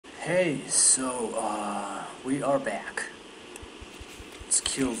Hey, so, we are back. Let's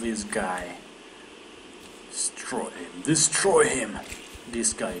kill this guy. Destroy him!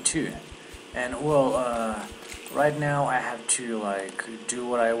 This guy too. And, well, right now I have to, like, do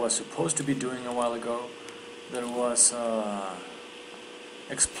what I was supposed to be doing a while ago. That was,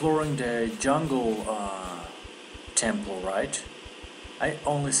 exploring the jungle, temple, right? I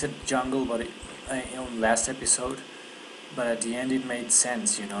only said jungle, but on last episode. But at the end it made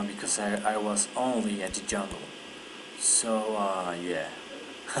sense, you know, because I was only at the jungle. So, yeah.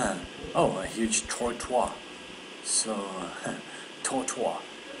 Oh, a huge tortoise. So, tortoise.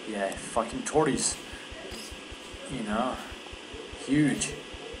 Yeah, fucking tortoise. You know, huge.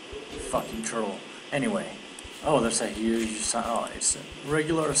 Fucking turtle. Anyway. Oh, there's a huge, oh, it's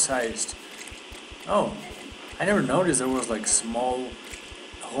regular sized. Oh, I never noticed there was like small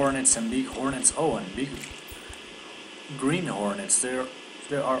hornets and big hornets. Oh, and big green hornets. There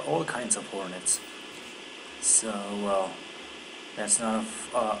are all kinds of hornets. So, well, that's not of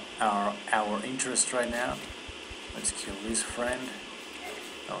our interest right now. Let's kill this friend.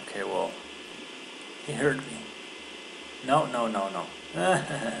 Okay, well, he hurt me. No.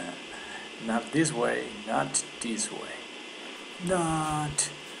 Not this way. Not this way. Not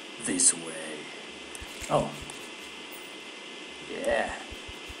this way. Oh. Yeah.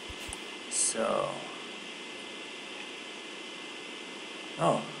 So.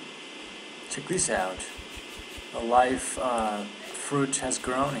 Oh, check this out. A live fruit has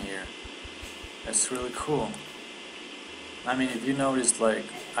grown here. That's really cool. I mean, if you noticed, like,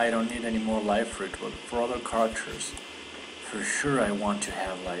 I don't need any more live fruit, but for other characters, for sure I want to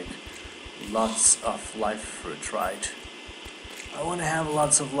have, like, lots of live fruit, right? I want to have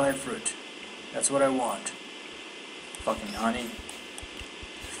lots of live fruit. That's what I want. Fucking honey.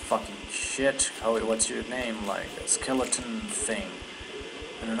 Fucking shit. Oh, what's your name? Like, a skeleton thing.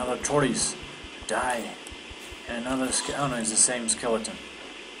 And another tortoise. Die. And another oh no, it's the same skeleton.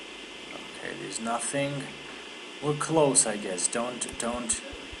 Okay, there's nothing. We're close, I guess. Don't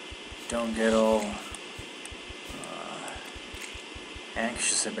get all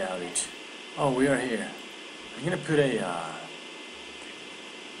anxious about it. Oh, we are here. I'm gonna put a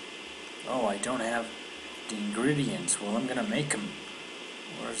oh, I don't have the ingredients. Well, I'm gonna make them.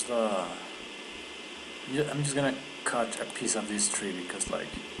 Where's the... I'm just gonna cut a piece of this tree because, like,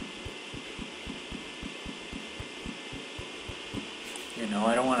 you know,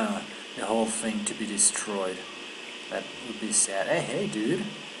 I don't want the whole thing to be destroyed. That would be sad. Hey dude,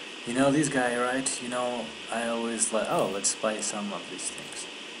 you know this guy, right? You know, I always like, oh, let's buy some of these things.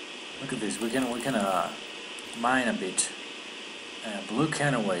 Look at this. We can mine a bit. Blue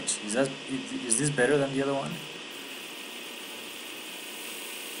canowite. Is this better than the other one?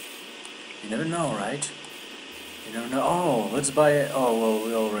 You never know, right? You never know. Oh, let's buy it. Oh, well,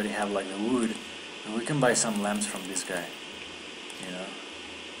 we already have, like, the wood. And we can buy some lamps from this guy. You know?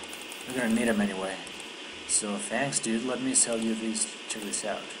 We're gonna need them anyway. So, thanks, dude. Let me sell you these. Check this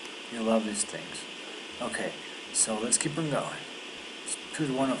out. You love these things. Okay, so let's keep on going. Let's put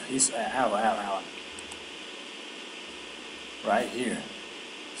one of his... ow. Right here.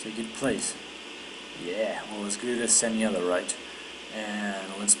 It's a good place. Yeah, well, as good as any other, right?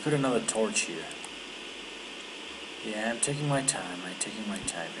 And let's put another torch here. Yeah, I'm taking my time,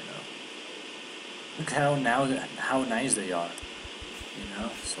 you know. Look how nice they are. You know,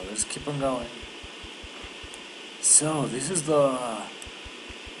 so let's keep on going. So, this is the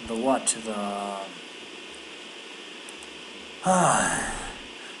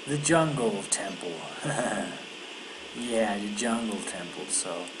jungle temple. Yeah, the jungle temple,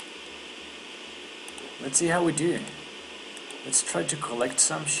 so let's see how we do. Let's try to collect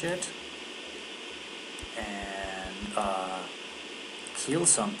some shit and kill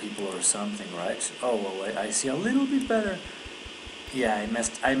some people or something, right? Oh well, I see a little bit better. Yeah,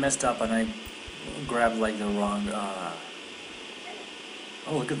 I messed up and I grabbed, like, the wrong oh,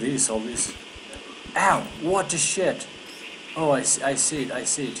 look at this, all this. Ow, what the shit? Oh, I see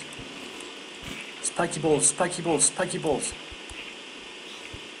it. Spiky balls.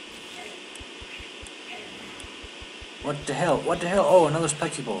 What the hell? Oh, another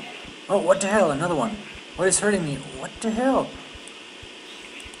spiky ball. Oh, what the hell? Another one. What is hurting me? What the hell?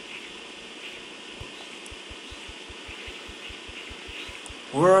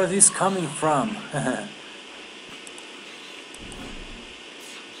 Where are these coming from?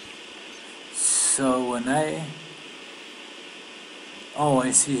 So when oh,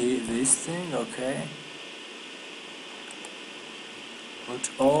 I see this thing, okay.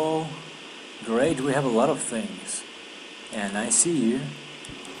 Looks all great, we have a lot of things. And I see you.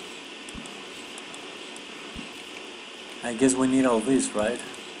 I guess we need all this, right?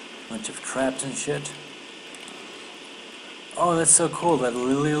 Bunch of traps and shit. Oh, that's so cool, that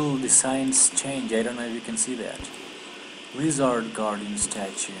little designs change. I don't know if you can see that. Lizard Guardian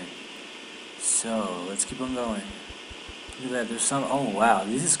statue. So, let's keep on going. Look at that, there's some... Oh wow,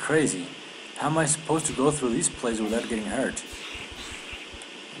 this is crazy. How am I supposed to go through this place without getting hurt?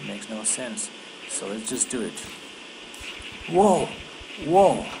 It makes no sense. So let's just do it. Whoa!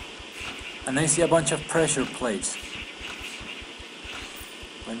 Whoa! And I see a bunch of pressure plates.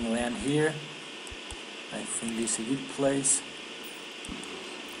 When we land here, I think this is a good place.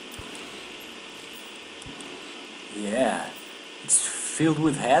 Yeah, it's filled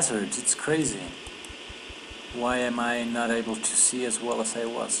with hazards, it's crazy. Why am I not able to see as well as I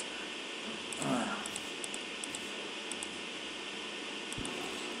was?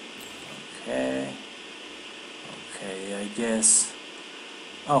 Okay. Okay, I guess...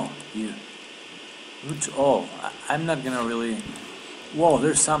 Oh, you. Loot all. I'm not gonna really... Whoa,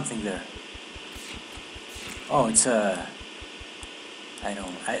 there's something there. Oh, it's a... I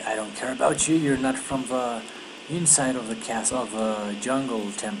don't care about you. You're not from the inside of the castle, of the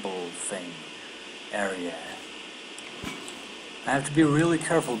jungle temple thing area. I have to be really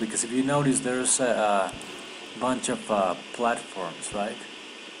careful because if you notice, there's a bunch of platforms, right?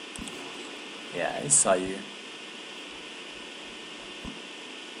 Yeah, I saw you.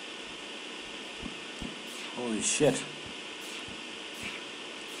 Holy shit.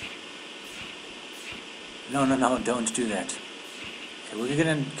 No, no, no, don't do that. Okay, we're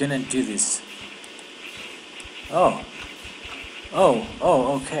gonna do this. Oh. Oh,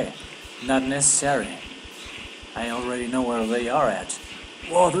 oh, okay. Not necessary. I already know where they are at.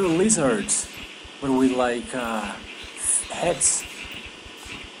 Whoa, they're lizards. But with like, heads.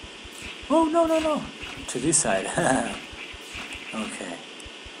 Oh, no, no, no. To this side. Okay.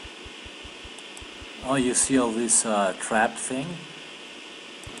 Oh, you see all this, trap thing?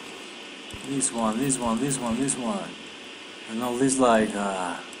 This one, this one, this one, this one. And all these, like,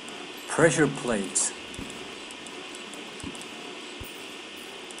 pressure plates.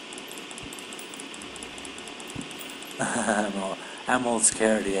 I'm all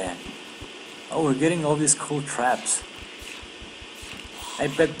scared, yeah. Oh, we're getting all these cool traps. I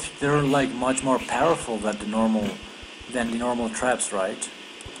bet they're like much more powerful than the normal traps, right?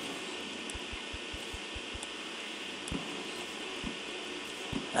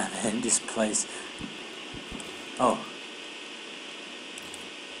 And in this place. Oh.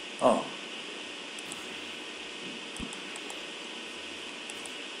 Oh.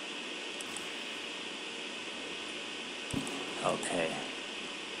 Okay.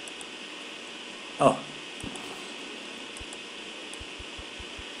 Oh.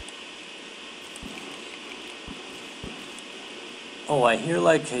 Oh, I hear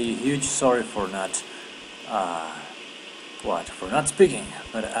like a huge sorry for not, for not speaking,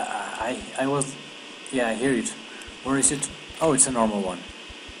 but I was, yeah, I hear it. Where is it? Oh, it's a normal one.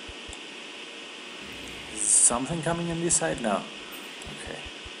 Is something coming on this side? No. Okay.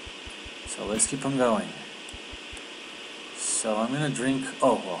 So let's keep on going. So I'm gonna drink,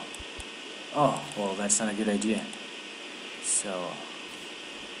 oh, well, that's not a good idea. So,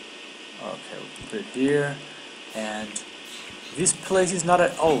 okay, we'll put it here, and this place is not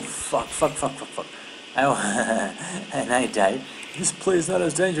a... Oh, fuck. And I died. This place is not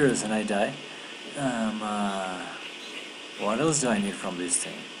as dangerous, and I die. What else do I need from this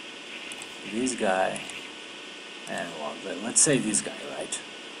thing? This guy. And, well, let's say this guy, right?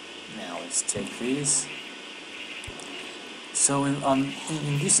 Now, let's take these. So, in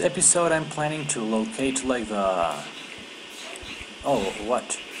this episode, I'm planning to locate, like, the... Oh,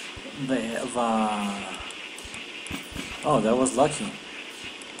 what? Oh, that was lucky.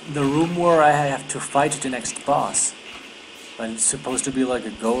 The room where I have to fight the next boss. But it's supposed to be like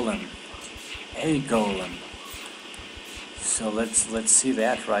a golem. A golem. So let's see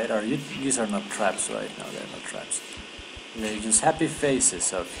that, right? These are not traps, right? No, they're not traps. They're just happy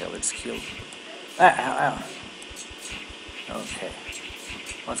faces. Okay, let's kill. Ow, ow. Okay.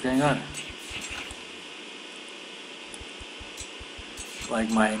 What's going on? Like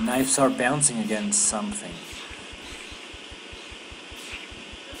my knives are bouncing against something.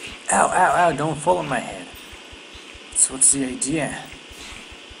 Ow, ow, ow, don't fall on my head. So what's the idea?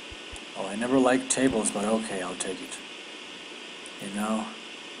 Oh, I never liked tables, but okay, I'll take it. You know?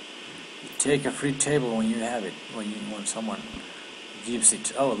 You take a free table when you have it, when someone gives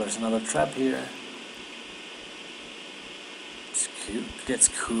it. Oh, there's another trap here. It's cool. That's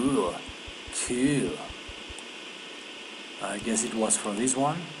cool. Cool. I guess it was for this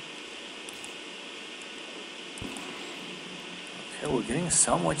one. Okay, we're getting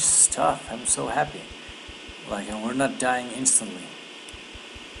so much stuff. I'm so happy. Like, and we're not dying instantly.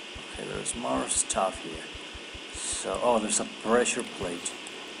 there's more stuff here. So, oh, there's a pressure plate.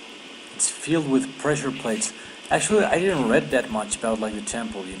 It's filled with pressure plates. Actually, I didn't read that much about like the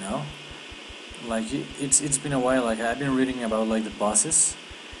temple, you know. Like it's been a while. Like I've been reading about like the bosses,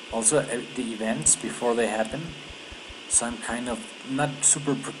 also the events before they happen. So I'm kind of not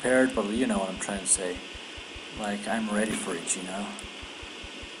super prepared, but you know what I'm trying to say. Like I'm ready for it, you know.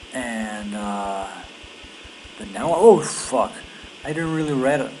 And but now, oh fuck, I didn't really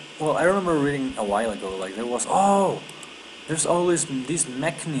read it. Well, I remember reading a while ago. Like there was, oh, there's always these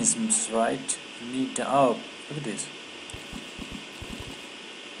mechanisms, right? You need to, oh, look at this.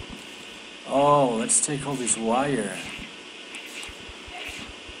 Oh, let's take all this wire.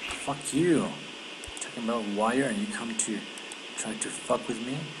 Fuck you. Talking about wire and you come to try to fuck with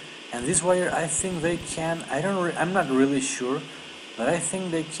me. And this wire, I think they can, I'm not really sure, but I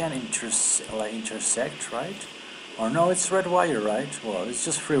think they can intersect, right? Or no, it's red wire, right? Well, it's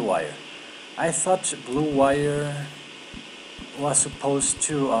just free wire. I thought blue wire was supposed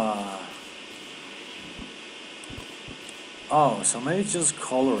to, oh, so maybe it's just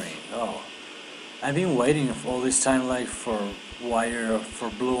coloring. Oh, I've been waiting for all this time, like for wire, for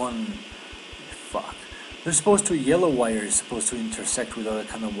blue and fuck. They're supposed to, yellow wire is supposed to intersect with other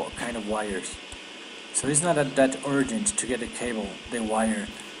kind of wires. So it's not that urgent to get a cable, the wire.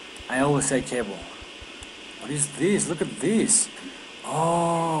 I always say cable. What is this? Look at this.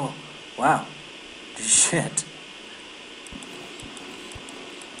 Oh, wow. Shit.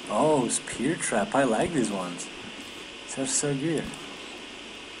 Oh, spear trap. I like these ones. They're so good.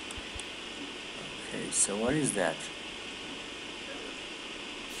 Okay, so what is that?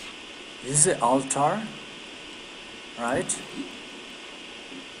 This is the altar, right?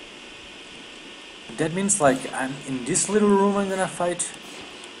 That means like I'm in this little room I'm gonna fight.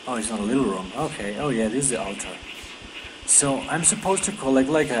 Oh, it's not a little room. Okay. Oh yeah, this is the altar. So I'm supposed to collect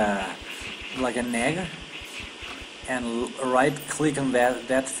like an egg and right click on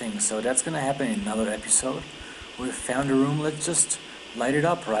that thing. So that's gonna happen in another episode. We found a room. Let's just light it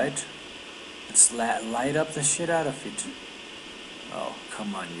up, right? Let's light up the shit out of it. Oh,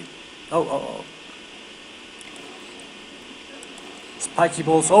 come on, you. Oh. Spiky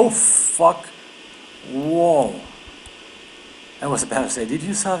balls. Oh, fuck. Whoa. I was about to say, did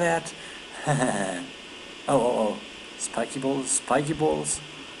you saw that? Oh. Spiky balls.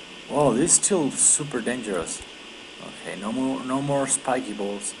 Whoa, this is still super dangerous. Okay, no more spiky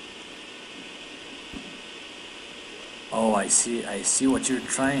balls. Oh, I see what you're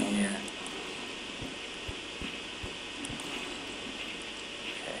trying here.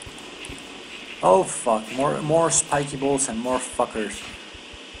 Okay. Oh fuck, more spiky balls and more fuckers.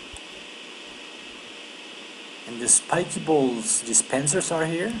 And the spiky balls dispensers are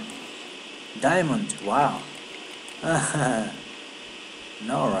here? Diamond, wow.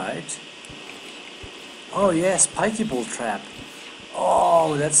 No, right? Oh yeah, spiky ball trap.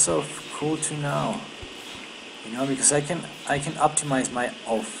 Oh, that's so cool to know. You know, because I can optimize my,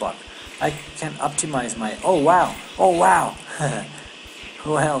 oh fuck. I can optimize my, oh wow.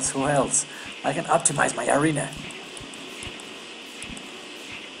 Who else? I can optimize my arena.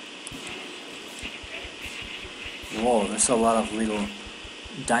 Whoa, there's a lot of little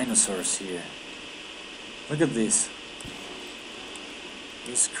dinosaurs here. Look at this.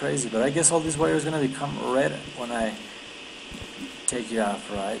 It's crazy, but I guess all this wire is gonna become red when I take you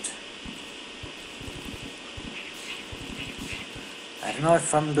off, right? I don't know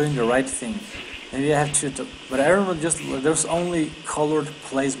if I'm doing the right thing. Maybe I have to, but I remember just there's only colored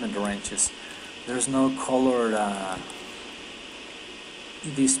placement wrenches. There's no colored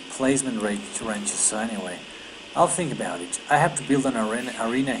these placement wrenches. So anyway, I'll think about it. I have to build an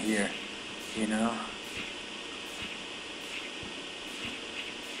arena here, you know.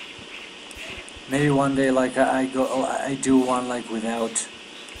 Maybe one day, like I do one like without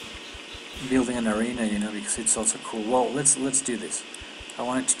building an arena, you know, because it's also cool. Well, let's do this. I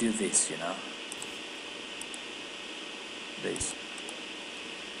wanted to do this, you know. This.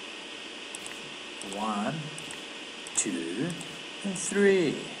 1, 2, and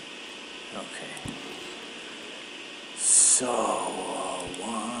 3. Okay. So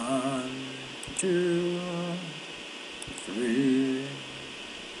 1, 2, 3,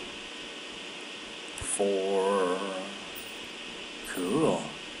 4. Cool.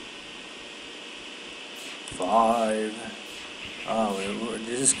 5. Oh,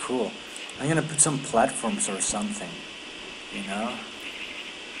 this is cool. I'm gonna put some platforms or something, you know.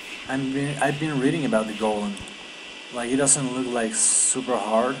 I've been reading about the Golem. Like, he doesn't look like super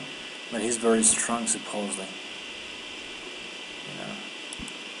hard, but he's very strong supposedly. You know.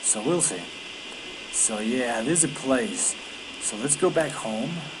 So we'll see. So yeah, this is a place. So let's go back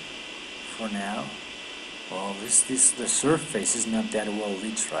home. for now. Well, the surface is not that well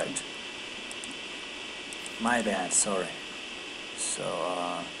lit, right? My bad, sorry. So,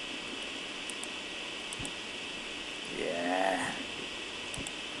 yeah.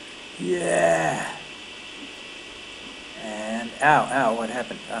 Yeah! And, ow, what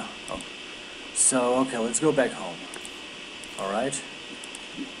happened? Oh. So, okay, let's go back home. Alright?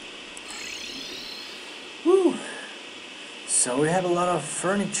 Woo! So we have a lot of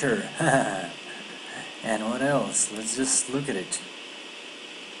furniture. And what else? Let's just look at it.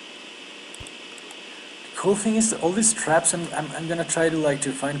 The cool thing is that all these traps, I'm gonna try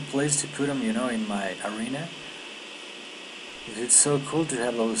to find a place to put them, you know, in my arena. It's so cool to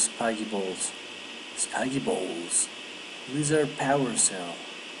have those spiky balls. Spiky balls. Lizard power cell.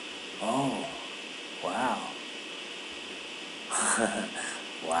 Oh, wow.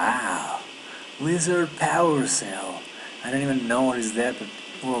 Wow. Lizard power cell. I don't even know what is that, but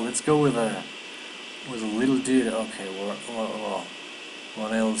well, let's go with a little dude. Okay, well,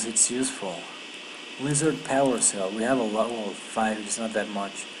 what else? It's useful. Lizard power cell. We have a lot. Well, 5. It's not that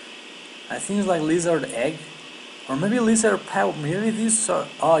much. I think it's like lizard egg, or maybe lizard power. Maybe these are.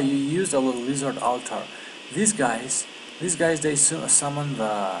 Oh, you used a little lizard altar. These guys, they summon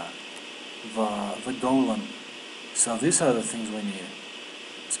the golem. So these are the things we need.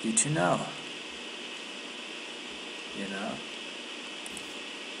 It's good to know. You know.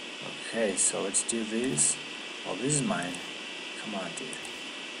 Okay, so let's do this. Oh, this is mine. Come on, dude.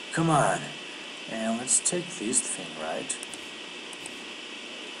 Come on. And let's take this thing, right?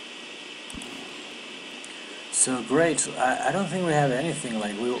 So great. I don't think we have anything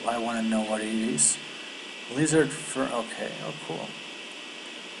like I want to know what it is. Lizard fur. Okay. Oh, cool.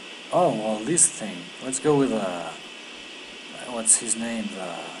 Oh, well, this thing. Let's go with what's his name?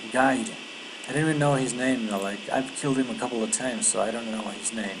 The guide. I didn't even know his name. Like, I've killed him a couple of times, so I don't know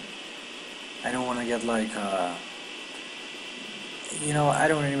his name. I don't want to get like, you know, I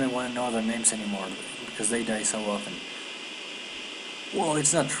don't even want to know their names anymore because they die so often. Well,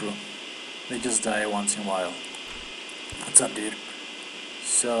 it's not true. They just die once in a while. What's up, dude?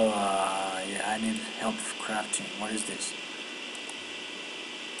 So, yeah, I need help crafting. What is this?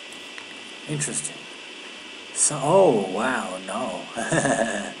 Interesting. So, oh, wow, no.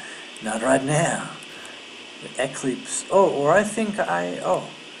 Not right now. The eclipse. Oh, or I think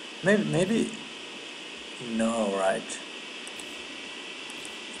maybe, no, right?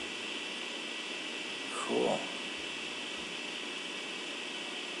 Cool.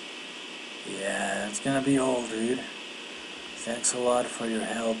 Yeah, it's gonna be all, dude. Thanks a lot for your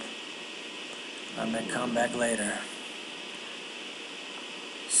help. I may come back later.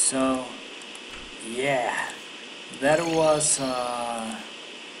 So, yeah, that was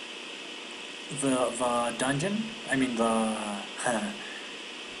the dungeon. I mean the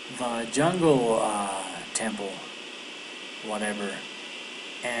the jungle temple, whatever.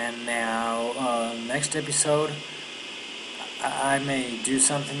 And now next episode I may do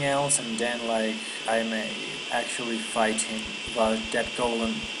something else, and then like I may actually fight him, that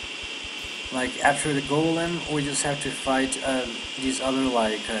golem. Like after the golem we just have to fight this other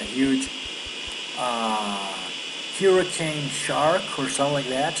like huge hurricane shark or something like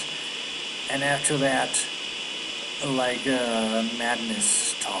that, and after that like madness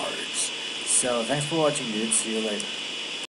starts. So thanks for watching, dude. See you later.